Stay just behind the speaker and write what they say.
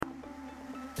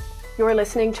You're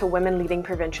listening to Women Leading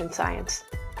Prevention Science,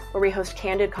 where we host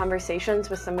candid conversations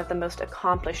with some of the most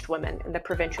accomplished women in the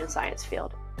prevention science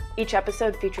field. Each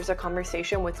episode features a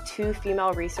conversation with two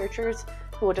female researchers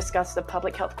who will discuss the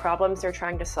public health problems they're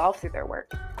trying to solve through their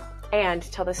work and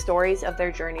tell the stories of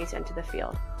their journeys into the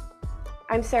field.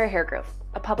 I'm Sara Hairgrove,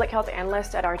 a public health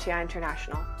analyst at RTI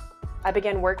International. I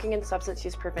began working in substance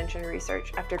use prevention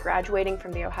research after graduating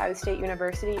from The Ohio State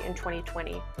University in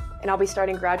 2020, and I'll be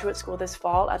starting graduate school this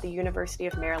fall at the University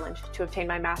of Maryland to obtain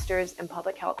my master's in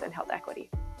public health and health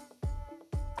equity.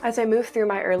 As I move through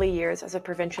my early years as a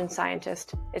prevention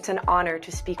scientist, it's an honor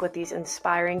to speak with these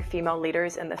inspiring female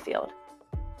leaders in the field.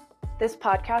 This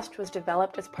podcast was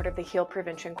developed as part of the HEAL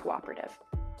Prevention Cooperative,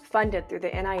 funded through the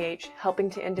NIH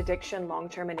Helping to End Addiction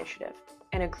Long-Term Initiative,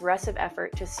 an aggressive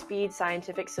effort to speed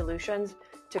scientific solutions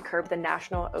to curb the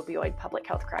national opioid public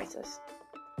health crisis.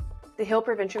 The HEAL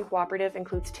Prevention Cooperative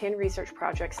includes 10 research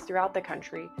projects throughout the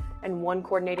country and one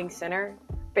coordinating center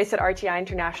based at RTI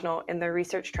International in the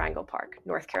Research Triangle Park,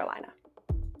 North Carolina.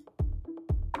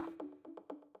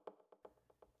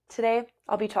 Today,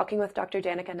 I'll be talking with Dr.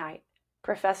 Danica Knight,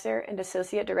 Professor and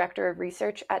Associate Director of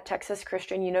Research at Texas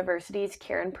Christian University's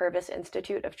Karyn Purvis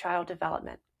Institute of Child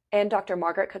Development, and Dr.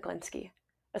 Margaret Kuklinski,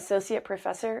 Associate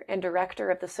Professor and Director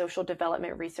of the Social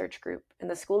Development Research Group in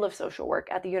the School of Social Work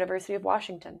at the University of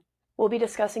Washington. We'll be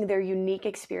discussing their unique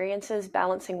experiences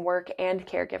balancing work and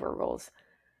caregiver roles,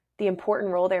 the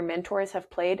important role their mentors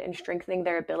have played in strengthening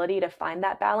their ability to find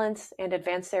that balance and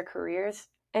advance their careers,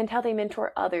 and how they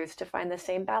mentor others to find the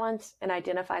same balance and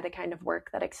identify the kind of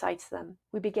work that excites them.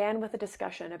 We began with a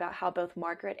discussion about how both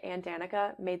Margaret and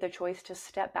Danica made the choice to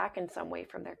step back in some way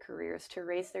from their careers to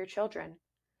raise their children.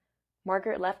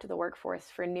 Margaret left the workforce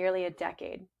for nearly a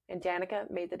decade, and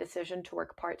Danica made the decision to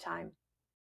work part-time.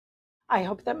 I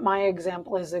hope that my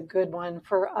example is a good one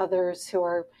for others who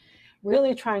are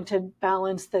really trying to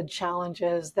balance the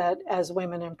challenges that, as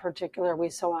women in particular, we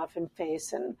so often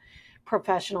face in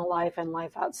professional life and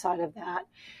life outside of that.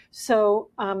 So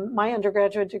my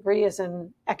undergraduate degree is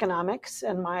in economics,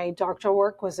 and my doctoral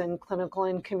work was in clinical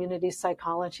and community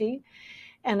psychology.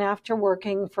 And after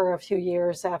working for a few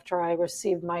years after I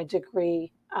received my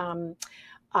degree,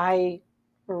 I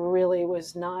really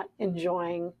was not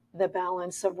enjoying the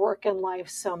balance of work and life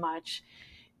so much.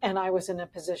 And I was in a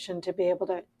position to be able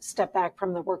to step back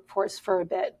from the workforce for a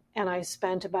bit. And I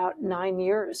spent about 9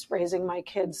 years raising my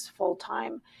kids full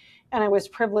time. And I was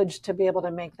privileged to be able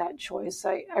to make that choice.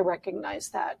 I recognize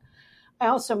that. I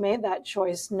also made that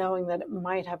choice knowing that it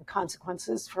might have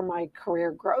consequences for my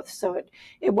career growth. So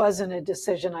it wasn't a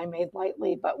decision I made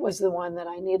lightly, but was the one that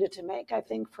I needed to make, I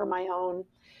think, for my own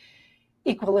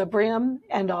equilibrium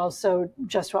and also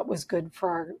just what was good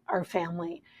for our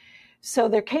family. So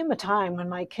there came a time when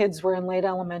my kids were in late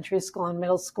elementary school and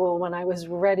middle school when I was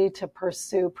ready to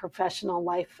pursue professional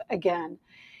life again.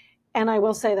 And I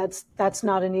will say that's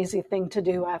not an easy thing to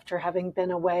do after having been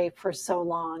away for so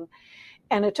long.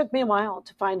 And it took me a while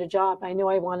to find a job. I knew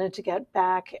I wanted to get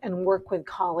back and work with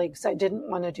colleagues. I didn't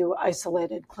want to do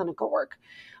isolated clinical work.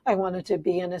 I wanted to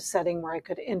be in a setting where I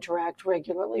could interact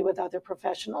regularly with other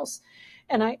professionals.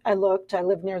 And I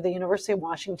lived near the University of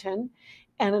Washington,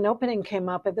 and an opening came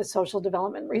up at the Social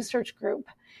Development Research Group.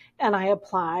 And I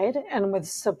applied, and with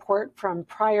support from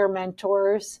prior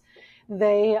mentors,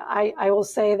 I will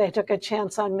say they took a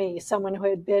chance on me, someone who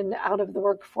had been out of the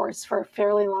workforce for a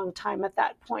fairly long time at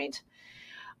that point.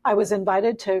 I was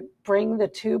invited to bring the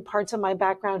two parts of my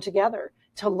background together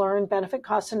to learn benefit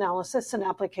cost analysis and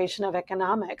application of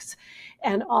economics,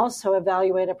 and also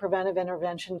evaluate a preventive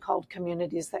intervention called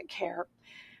Communities That Care.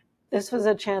 This was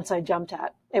a chance I jumped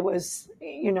at. It was,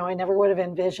 I never would have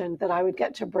envisioned that I would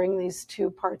get to bring these two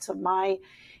parts of my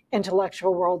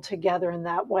intellectual world together in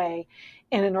that way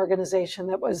in an organization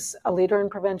that was a leader in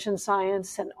prevention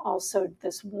science and also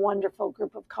this wonderful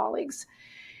group of colleagues.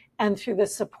 And through the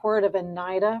support of a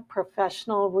NIDA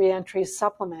professional reentry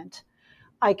supplement,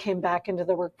 I came back into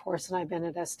the workforce, and I've been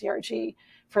at SDRG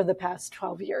for the past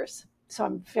 12 years. So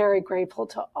I'm very grateful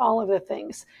to all of the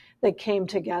things that came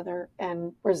together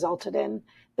and resulted in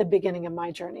the beginning of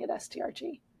my journey at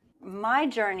SDRG. My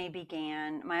journey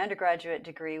began, my undergraduate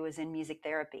degree was in music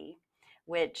therapy,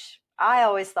 which I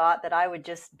always thought that I would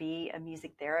just be a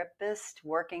music therapist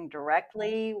working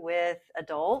directly with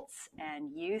adults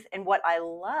and youth. And what I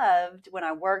loved when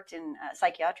I worked in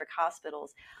psychiatric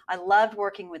hospitals, I loved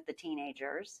working with the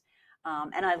teenagers,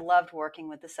 and I loved working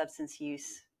with the substance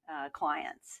use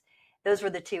clients. Those were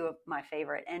the two of my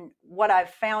favorite. And what I've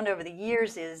found over the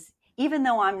years is, even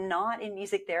though I'm not in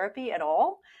music therapy at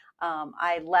all,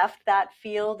 I left that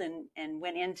field and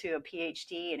went into a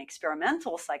PhD in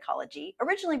experimental psychology,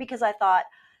 originally because I thought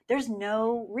there's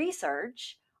no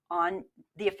research on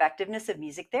the effectiveness of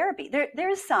music therapy. There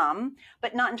is some,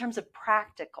 but not in terms of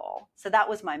practical. So that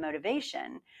was my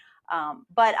motivation.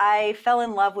 But I fell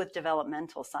in love with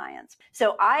developmental science.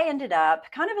 So I ended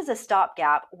up kind of as a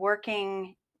stopgap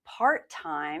working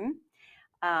part-time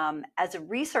as a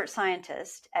research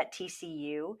scientist at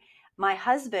TCU. My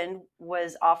husband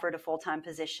was offered a full-time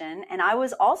position, and I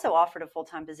was also offered a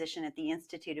full-time position at the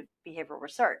Institute of Behavioral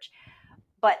Research.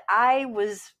 But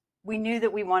we knew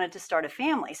that we wanted to start a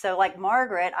family. So like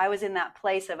Margaret, I was in that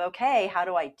place of, okay, how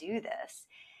do I do this?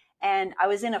 And I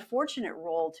was in a fortunate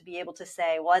role to be able to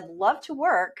say, well, I'd love to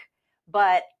work,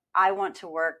 but I want to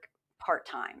work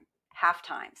part-time,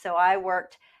 half-time. So I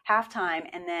worked half-time,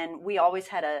 and then we always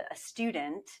had a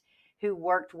student who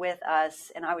worked with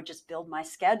us, and I would just build my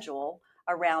schedule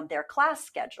around their class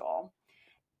schedule.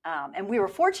 And we were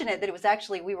fortunate that it was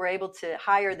actually, we were able to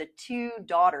hire the two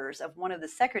daughters of one of the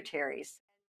secretaries.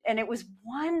 And it was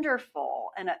wonderful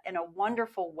and in a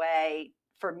wonderful way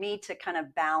for me to kind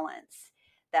of balance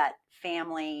that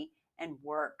family and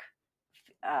work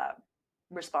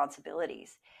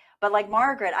responsibilities. But like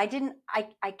Margaret,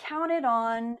 I counted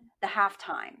on the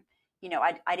half-time.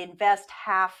 I'd invest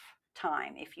half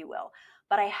time, if you will.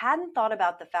 But I hadn't thought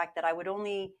about the fact that I would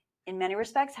only, in many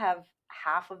respects, have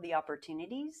half of the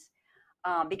opportunities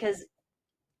because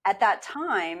at that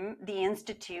time, the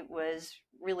Institute was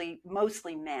really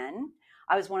mostly men.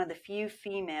 I was one of the few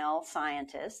female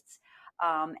scientists.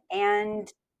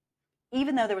 And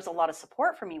even though there was a lot of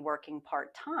support for me working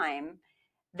part-time,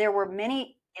 there were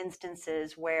many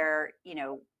instances where,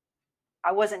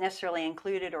 I wasn't necessarily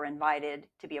included or invited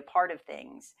to be a part of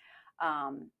things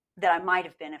that I might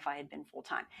have been if I had been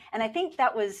full-time. And I think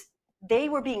they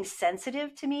were being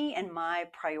sensitive to me and my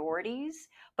priorities,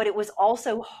 but it was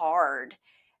also hard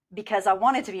because I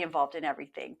wanted to be involved in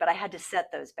everything, but I had to set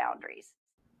those boundaries.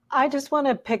 I just want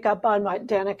to pick up on what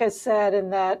Danica said, in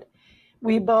that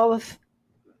we both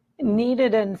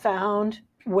needed and found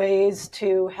ways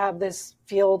to have this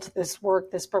field, this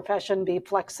work, this profession be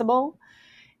flexible.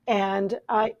 And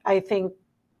I think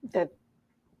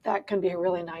that can be a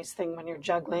really nice thing when you're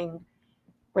juggling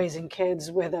raising kids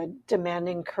with a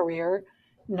demanding career,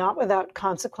 not without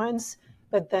consequence,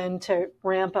 but then to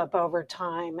ramp up over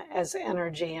time as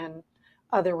energy and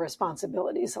other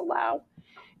responsibilities allow.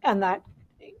 And that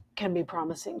can be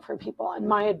promising for people. And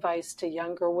my advice to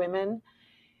younger women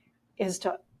is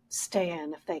to stay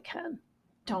in if they can.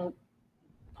 Don't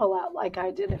pull out like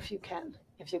I did if you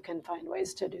can find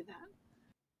ways to do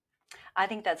that. I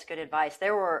think that's good advice.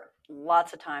 There were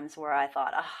lots of times where I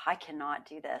thought, I cannot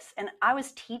do this. And I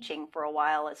was teaching for a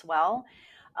while as well.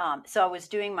 So I was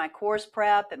doing my course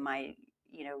prep and my,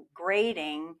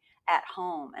 grading at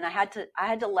home. And I had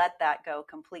to let that go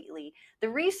completely. The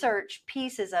research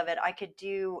pieces of it I could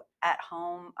do at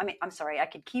home. I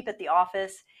could keep at the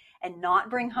office and not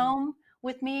bring home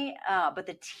with me. But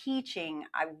the teaching,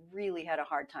 I really had a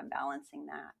hard time balancing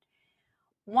that.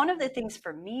 One of the things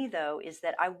for me, though, is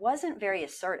that I wasn't very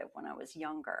assertive when I was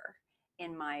younger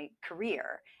in my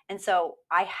career. And so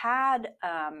I had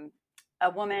a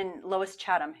woman, Lois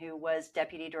Chatham, who was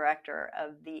deputy director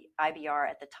of the IBR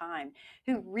at the time,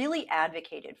 who really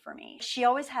advocated for me. She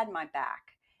always had my back.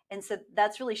 And so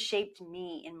that's really shaped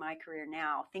me in my career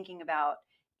now, thinking about,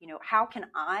 how can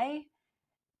I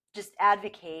just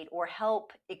advocate or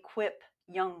help equip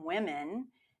young women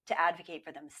to advocate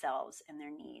for themselves and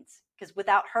their needs. Because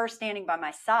without her standing by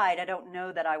my side, I don't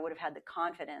know that I would have had the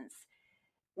confidence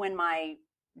when my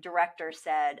director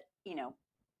said,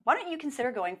 why don't you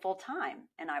consider going full time?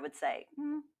 And I would say,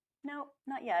 no,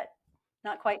 not yet.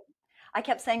 Not quite. I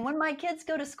kept saying, when my kids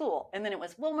go to school. And then it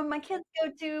was, well, when my kids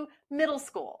go to middle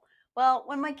school. Well,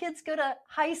 when my kids go to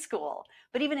high school.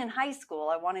 But even in high school,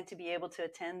 I wanted to be able to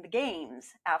attend the games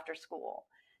after school.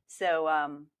 So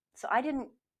I didn't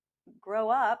grow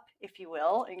up, if you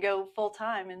will, and go full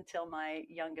time until my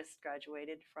youngest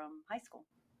graduated from high school.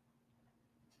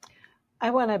 I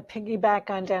want to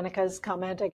piggyback on Danica's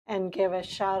comment and give a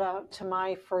shout out to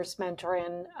my first mentor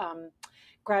in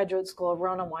graduate school,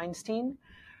 Rona Weinstein.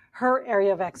 Her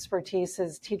area of expertise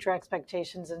is teacher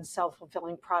expectations and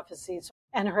self-fulfilling prophecies.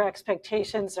 And her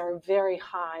expectations are very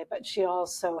high, but she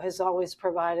also has always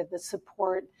provided the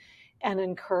support and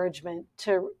encouragement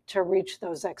to reach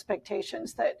those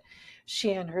expectations that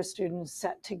she and her students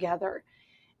set together.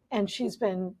 And she's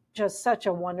been just such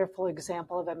a wonderful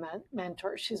example of a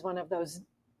mentor. She's one of those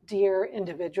dear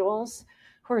individuals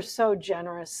who are so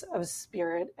generous of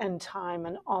spirit and time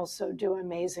and also do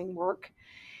amazing work.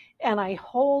 And I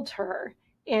hold her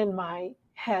in my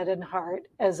head and heart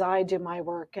as I do my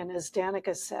work. And as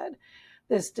Danica said,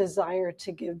 this desire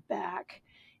to give back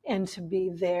and to be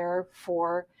there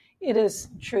for, it is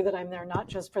true that I'm there not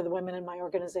just for the women in my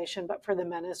organization, but for the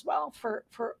men as well,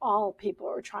 for all people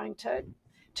who are trying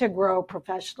to grow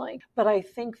professionally. But I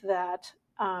think that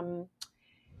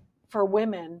for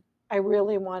women, I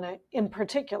really want to, in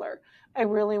particular, I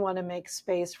really want to make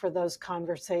space for those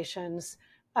conversations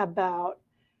about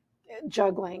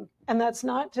juggling. And that's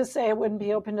not to say I wouldn't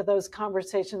be open to those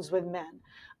conversations with men.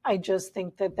 I just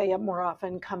think that they more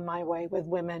often come my way with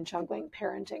women juggling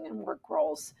parenting and work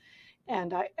roles.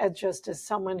 And I, just as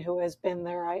someone who has been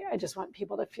there, I just want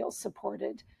people to feel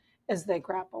supported as they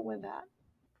grapple with that.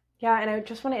 Yeah, and I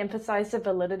just want to emphasize the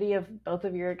validity of both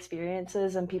of your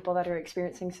experiences and people that are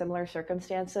experiencing similar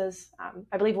circumstances.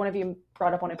 I believe one of you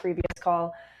brought up on a previous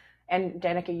call, and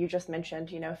Danica, you just mentioned,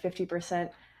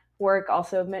 50% work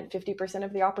also meant 50%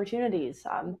 of the opportunities.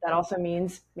 That also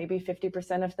means maybe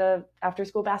 50% of the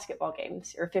after-school basketball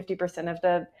games or 50% of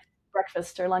the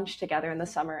breakfast or lunch together in the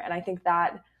summer. And I think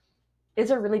that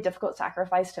is a really difficult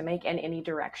sacrifice to make in any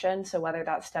direction. So whether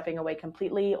that's stepping away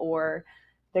completely or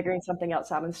figuring something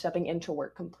else out and stepping into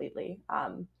work completely.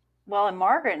 Well, and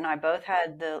Margaret and I both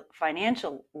had the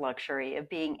financial luxury of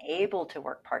being able to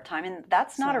work part-time. And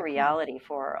that's not a reality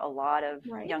for a lot of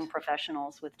young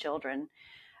professionals with children.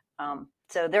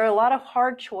 So there are a lot of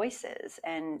hard choices.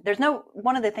 And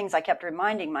one of the things I kept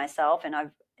reminding myself, and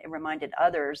I've reminded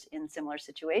others in similar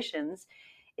situations,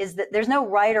 is that there's no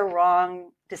right or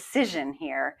wrong decision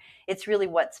here. It's really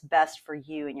what's best for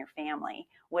you and your family,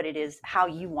 what it is, how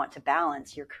you want to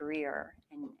balance your career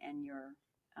and your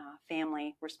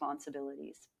family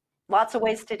responsibilities. Lots of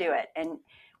ways to do it, and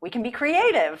we can be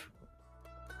creative.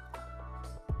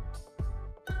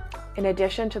 In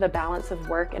addition to the balance of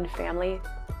work and family,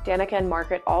 Danica and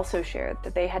Margaret also shared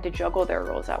that they had to juggle their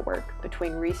roles at work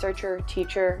between researcher,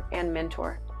 teacher, and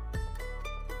mentor.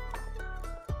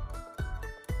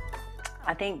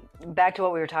 I think back to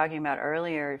what we were talking about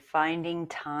earlier, finding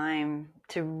time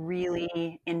to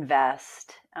really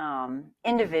invest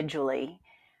individually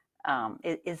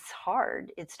is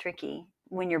hard. It's tricky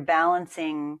when you're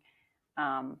balancing,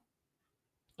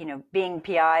 being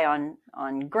PI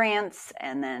on grants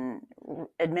and then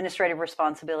administrative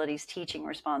responsibilities, teaching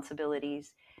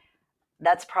responsibilities.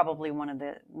 That's probably one of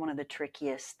the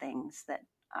trickiest things that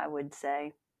I would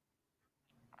say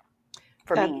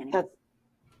for me. Anyway.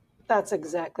 That's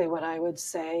exactly what I would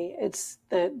say. It's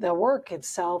the work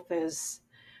itself is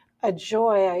a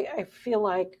joy. I feel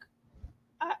like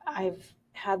I've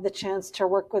had the chance to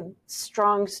work with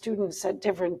strong students at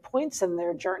different points in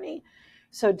their journey,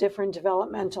 so different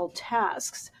developmental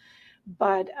tasks.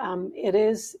 But it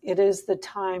is the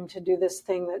time to do this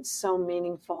thing that's so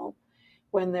meaningful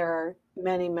when there are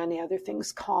many, many other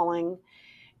things calling.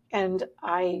 And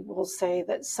I will say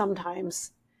that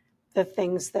sometimes the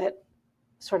things that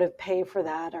sort of pay for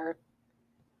that are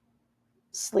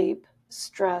sleep,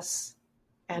 stress,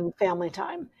 and family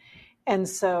time. And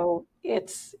so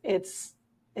it's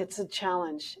a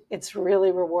challenge. It's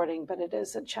really rewarding, but it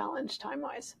is a challenge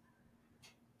time-wise.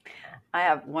 I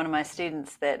have one of my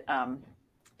students that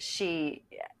she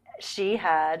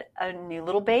had a new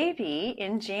little baby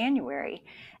in January.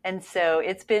 And so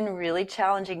it's been really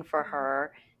challenging for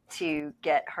her to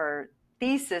get her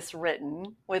thesis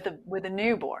written with a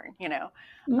newborn,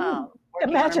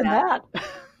 Imagine that.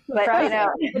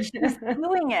 But she's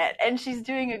doing it, and she's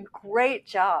doing a great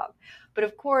job. But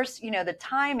of course, the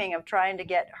timing of trying to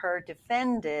get her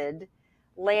defended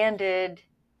landed.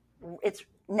 It's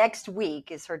next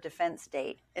week is her defense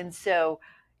date, and so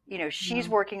she's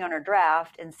working on her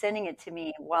draft and sending it to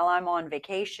me while I'm on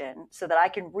vacation so that I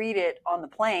can read it on the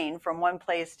plane from one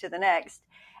place to the next.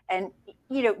 And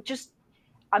just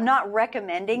I'm not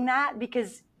recommending that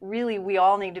because really we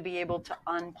all need to be able to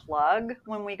unplug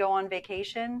when we go on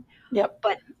vacation. Yep.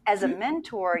 But as a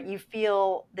mentor, you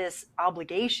feel this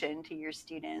obligation to your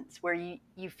students where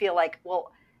you feel like,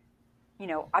 well,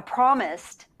 I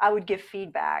promised I would give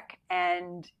feedback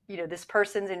and, this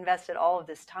person's invested all of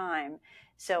this time.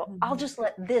 So I'll just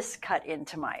let this cut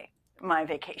into my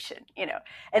vacation,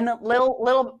 and the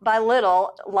little by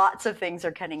little, lots of things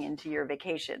are cutting into your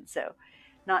vacation. So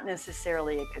not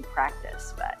necessarily a good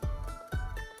practice, but.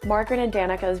 Margaret and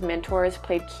Danica's mentors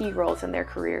played key roles in their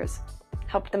careers,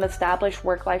 helped them establish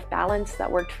work-life balance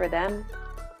that worked for them,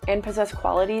 and possess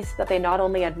qualities that they not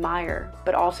only admire,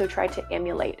 but also try to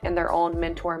emulate in their own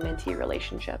mentor-mentee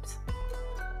relationships.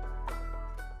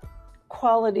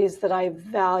 Qualities that I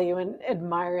value and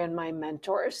admire in my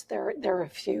mentors, there are a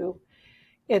few.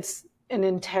 It's an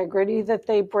integrity that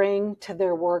they bring to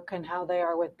their work and how they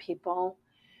are with people.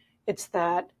 It's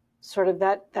that sort of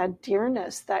that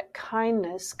dearness, that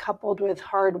kindness coupled with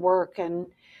hard work and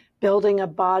building a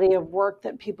body of work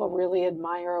that people really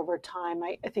admire over time.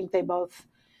 I think they both,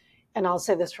 and I'll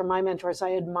say this for my mentors,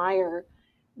 I admire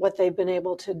what they've been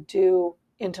able to do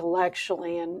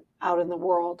intellectually and out in the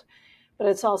world, but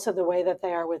it's also the way that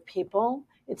they are with people.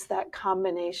 It's that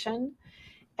combination.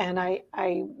 And I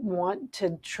want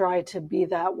to try to be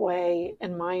that way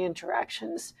in my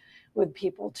interactions with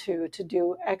people too, to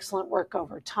do excellent work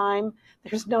over time.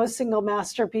 There's no single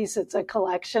masterpiece, it's a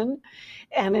collection.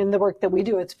 And in the work that we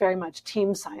do, it's very much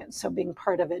team science. So being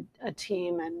part of a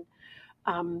team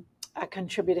and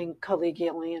contributing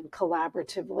collegially and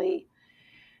collaboratively.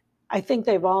 I think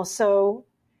they've also,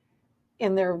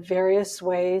 in their various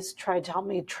ways, tried to help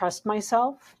me trust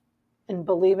myself and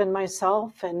believe in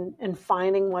myself and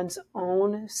finding one's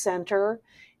own center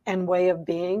and way of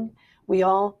being. We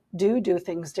all do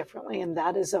things differently, and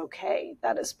that is okay.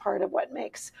 That is part of what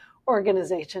makes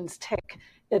organizations tick,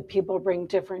 that people bring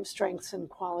different strengths and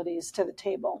qualities to the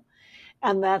table.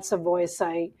 And that's a voice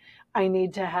I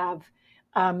need to have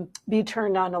be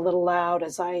turned on a little loud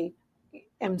as I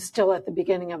am still at the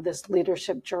beginning of this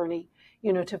leadership journey,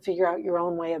 to figure out your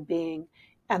own way of being,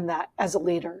 and that as a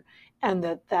leader, and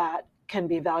that can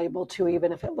be valuable too,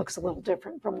 even if it looks a little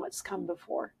different from what's come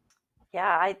before. Yeah,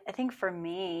 I think for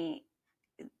me,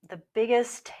 the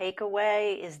biggest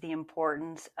takeaway is the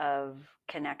importance of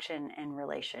connection and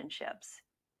relationships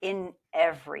in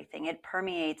everything. It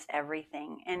permeates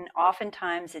everything. And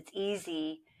oftentimes it's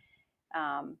easy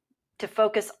to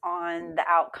focus on the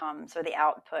outcomes or the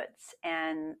outputs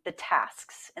and the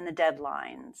tasks and the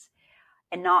deadlines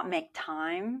and not make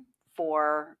time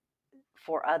for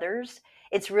others.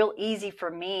 It's real easy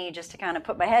for me just to kind of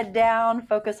put my head down,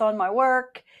 focus on my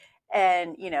work,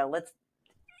 and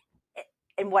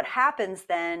and what happens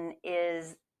then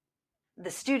is the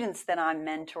students that I'm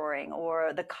mentoring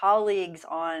or the colleagues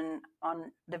on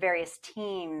the various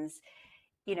teams,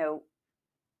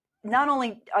 not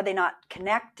only are they not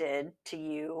connected to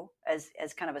you as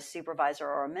kind of a supervisor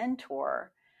or a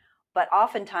mentor, but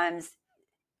oftentimes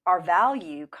our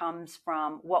value comes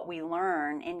from what we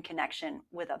learn in connection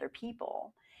with other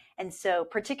people. And so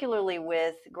particularly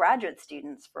with graduate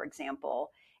students, for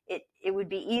example, it would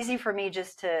be easy for me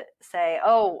just to say,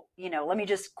 let me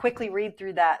just quickly read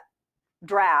through that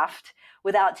draft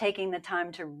without taking the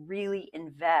time to really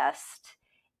invest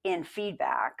in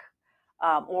feedback,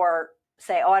 or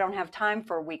say, I don't have time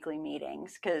for weekly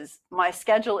meetings because my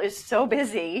schedule is so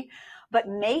busy. But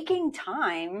making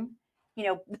time,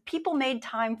 people made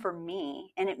time for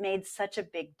me, and it made such a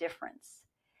big difference.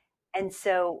 And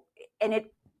so, and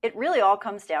it really all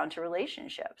comes down to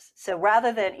relationships. So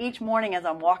rather than each morning as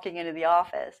I'm walking into the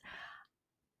office,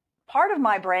 part of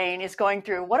my brain is going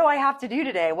through, what do I have to do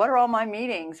today? What are all my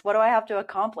meetings? What do I have to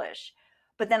accomplish?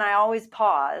 But then I always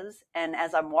pause. And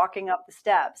as I'm walking up the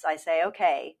steps, I say,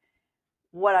 okay,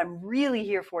 what I'm really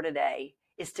here for today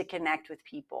is to connect with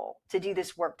people, to do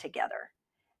this work together.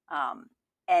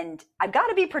 And I've got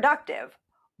to be productive,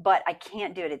 but I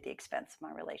can't do it at the expense of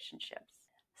my relationships.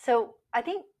 So I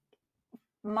think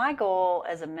my goal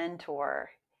as a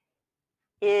mentor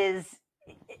is,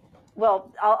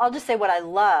 well, I'll just say what I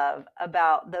love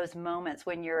about those moments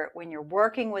when you're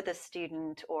working with a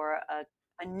student or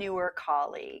a newer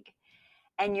colleague,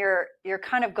 and you're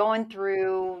kind of going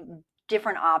through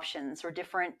different options or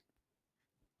different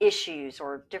issues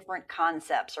or different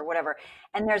concepts or whatever,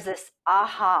 and there's this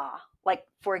aha. Like,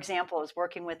 for example, I was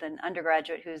working with an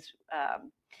undergraduate who's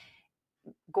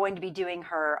going to be doing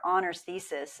her honors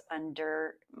thesis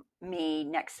under me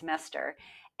next semester.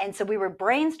 And so we were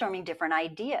brainstorming different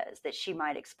ideas that she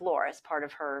might explore as part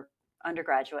of her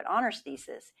undergraduate honors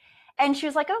thesis. And she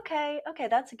was like, okay,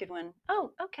 that's a good one.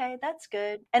 Oh, okay, that's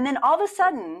good. And then all of a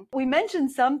sudden we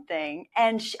mentioned something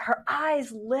and her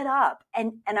eyes lit up.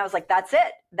 And I was like, that's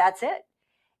it.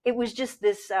 It was just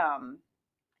this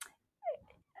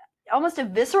almost a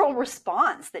visceral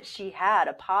response that she had,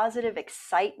 a positive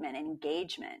excitement and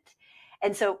engagement.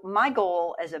 And so my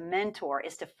goal as a mentor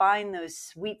is to find those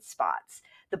sweet spots,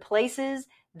 the places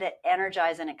that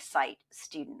energize and excite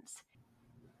students.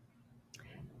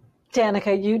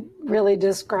 Danica, you really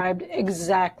described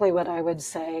exactly what I would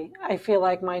say. I feel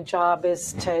like my job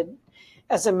is to,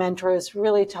 as a mentor, is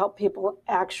really to help people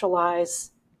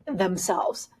actualize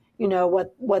themselves,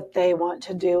 what they want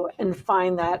to do, and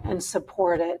find that and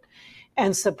support it,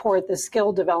 and support the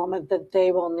skill development that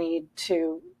they will need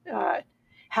to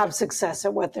have success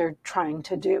at what they're trying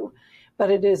to do.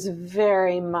 But it is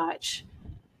very much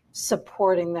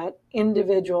supporting that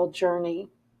individual journey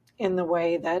in the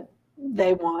way that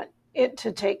they want it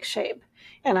to take shape.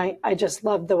 And I just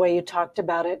love the way you talked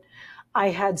about it. I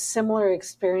had similar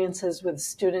experiences with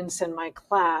students in my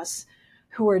class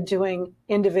who were doing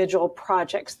individual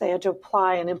projects. They had to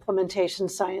apply an implementation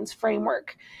science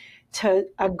framework to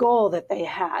a goal that they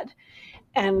had.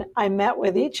 And I met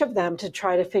with each of them to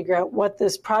try to figure out what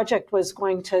this project was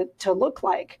going to look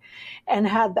like, and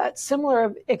had that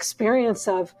similar experience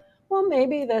of, well,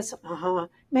 maybe this,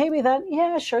 maybe that,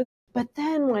 yeah, sure. But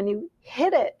then when you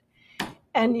hit it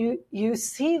and you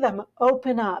see them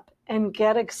open up and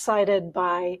get excited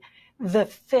by the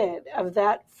fit of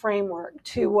that framework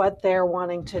to what they're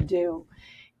wanting to do,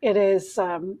 it is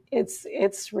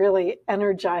it's really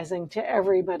energizing to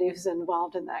everybody who's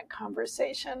involved in that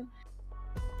conversation.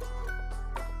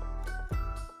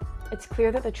 It's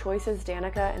clear that the choices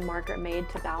Danica and Margaret made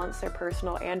to balance their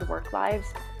personal and work lives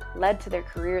led to their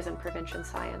careers in prevention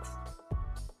science.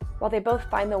 While they both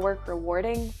find the work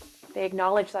rewarding, they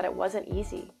acknowledge that it wasn't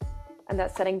easy, and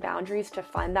that setting boundaries to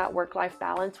find that work-life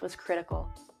balance was critical.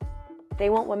 They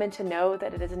want women to know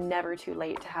that it is never too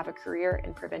late to have a career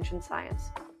in prevention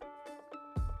science.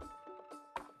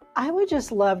 I would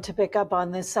just love to pick up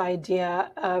on this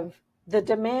idea of the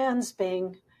demands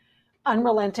being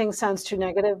unrelenting. Sounds too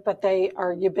negative, but they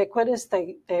are ubiquitous.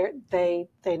 They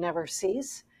never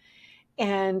cease.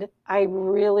 And I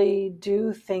really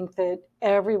do think that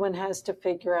everyone has to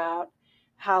figure out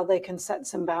how they can set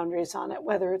some boundaries on it,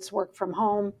 whether it's work from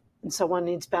home, and so one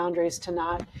needs boundaries to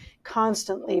not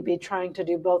constantly be trying to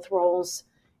do both roles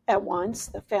at once,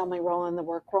 the family role and the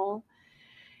work role.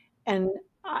 And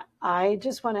I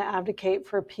just want to advocate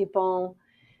for people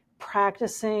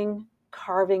practicing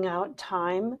carving out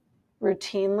time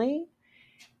routinely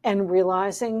and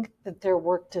realizing that their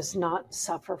work does not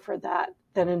suffer for that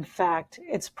in fact,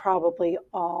 it's probably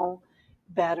all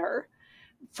better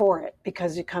for it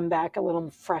because you come back a little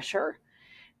fresher.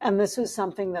 And this was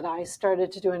something that I started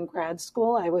to do in grad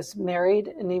school. I was married,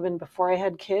 and even before I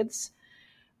had kids,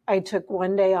 I took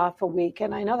one day off a week.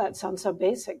 And I know that sounds so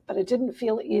basic, but it didn't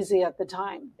feel easy at the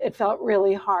time. It felt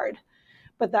really hard.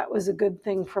 But that was a good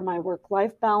thing for my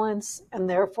work-life balance, and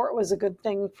therefore it was a good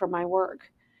thing for my work.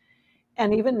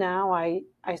 And even now, I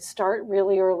start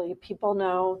really early. People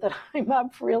know that I'm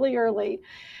up really early,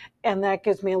 and that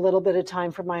gives me a little bit of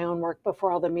time for my own work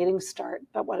before all the meetings start.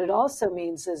 But what it also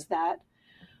means is that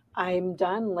I'm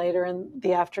done later in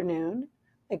the afternoon.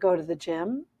 I go to the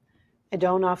gym. I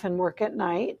don't often work at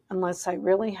night unless I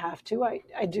really have to.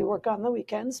 I do work on the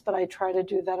weekends, but I try to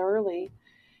do that early.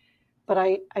 But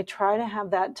I try to have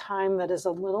that time that is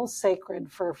a little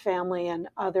sacred for family and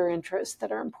other interests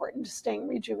that are important to staying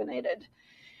rejuvenated.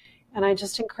 And I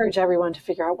just encourage everyone to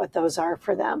figure out what those are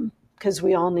for them, because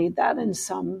we all need that in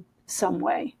some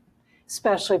way,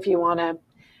 especially if you want to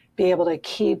be able to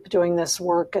keep doing this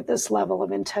work at this level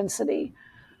of intensity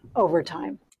over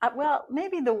time. Well,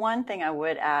 maybe the one thing I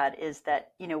would add is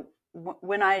that,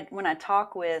 when I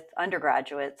talk with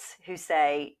undergraduates who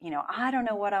say, I don't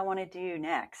know what I want to do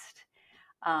next,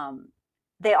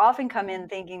 they often come in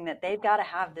thinking that they've got to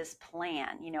have this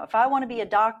plan. If I want to be a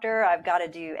doctor, I've got to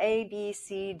do A, B,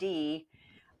 C, D.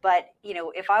 But,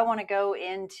 if I want to go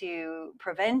into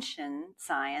prevention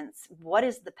science, what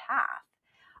is the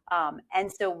path?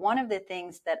 And so one of the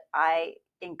things that I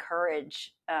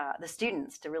encourage the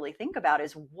students to really think about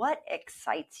is what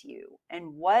excites you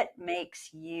and what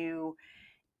makes you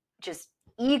just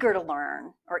eager to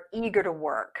learn or eager to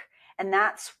work. And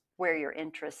that's where your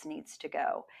interest needs to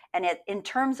go. And in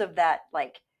terms of that,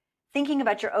 like thinking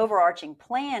about your overarching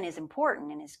plan is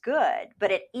important and is good,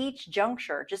 but at each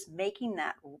juncture, just making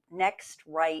that next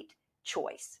right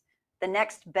choice, the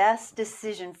next best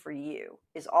decision for you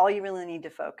is all you really need to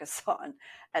focus on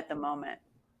at the moment.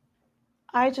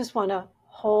 I just want to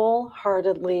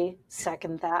wholeheartedly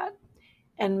second that.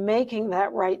 And making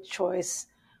that right choice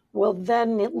will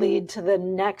then lead to the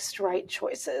next right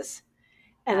choices.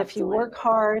 And Absolutely. If you work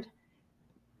hard,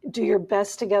 do your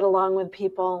best to get along with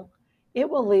people, it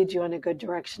will lead you in a good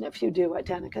direction if you do what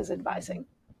Danica's advising.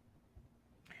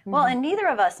 Well, and neither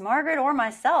of us, Margaret or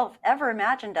myself, ever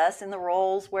imagined us in the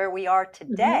roles where we are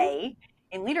today,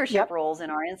 in leadership roles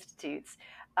in our institutes.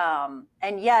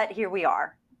 And yet here we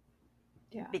are,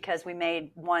 because we made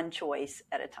one choice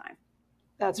at a time.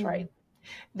 That's right.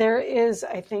 There is,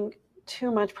 I think,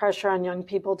 too much pressure on young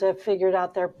people to have figured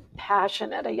out their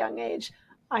passion at a young age.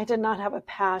 I did not have a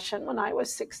passion when I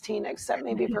was 16, except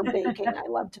maybe for baking. I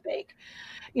love to bake,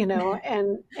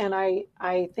 and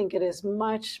I think it is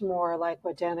much more like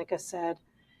what Danica said.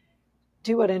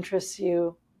 Do what interests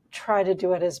you. Try to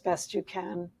do it as best you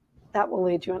can. That will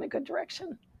lead you in a good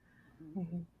direction.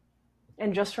 Mm-hmm.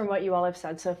 And just from what you all have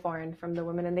said so far and from the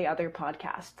women in the other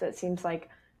podcasts, it seems like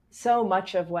so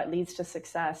much of what leads to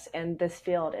success in this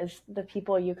field is the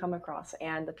people you come across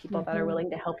and the people that are willing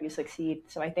to help you succeed.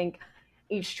 So I think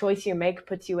each choice you make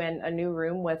puts you in a new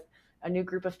room with a new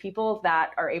group of people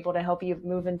that are able to help you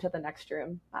move into the next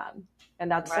room. And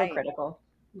that's so critical.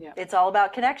 Yeah. It's all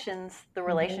about connections, the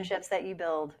relationships that you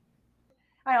build.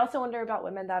 I also wonder about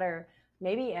women that are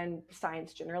maybe in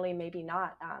science generally, maybe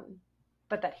not,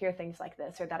 but that hear things like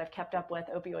this or that have kept up with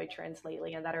opioid trends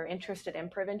lately and that are interested in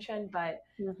prevention, but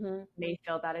may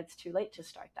feel that it's too late to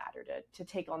start that or to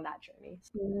take on that journey.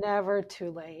 Never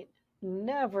too late.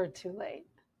 Never too late.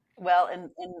 Well, and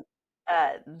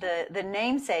the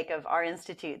namesake of our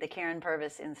institute, the Karyn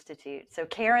Purvis Institute. So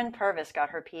Karyn Purvis got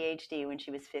her PhD when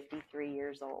she was 53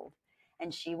 years old,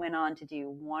 and she went on to do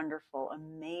wonderful,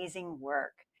 amazing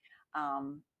work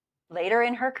later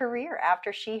in her career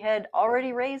after she had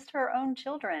already raised her own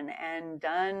children and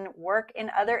done work in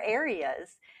other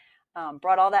areas,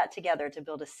 brought all that together to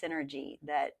build a synergy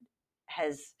that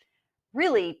has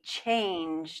really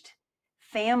changed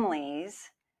families,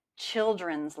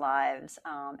 children's lives,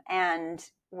 and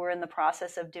we're in the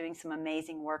process of doing some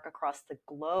amazing work across the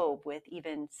globe with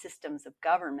even systems of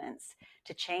governments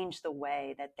to change the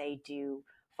way that they do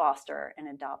foster and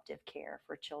adoptive care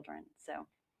for children. So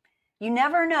you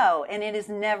never know, and it is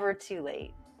never too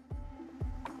late.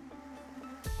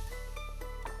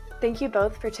 Thank you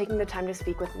both for taking the time to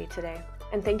speak with me today.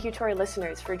 And thank you to our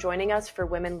listeners for joining us for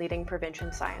Women Leading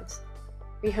Prevention Science.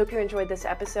 We hope you enjoyed this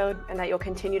episode and that you'll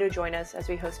continue to join us as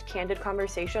we host candid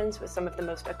conversations with some of the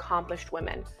most accomplished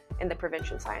women in the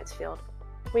prevention science field.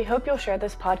 We hope you'll share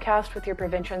this podcast with your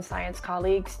prevention science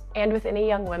colleagues and with any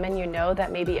young women you know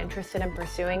that may be interested in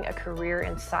pursuing a career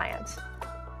in science.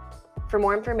 For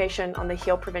more information on the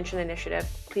HEAL Prevention Initiative,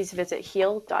 please visit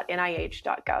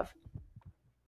heal.nih.gov.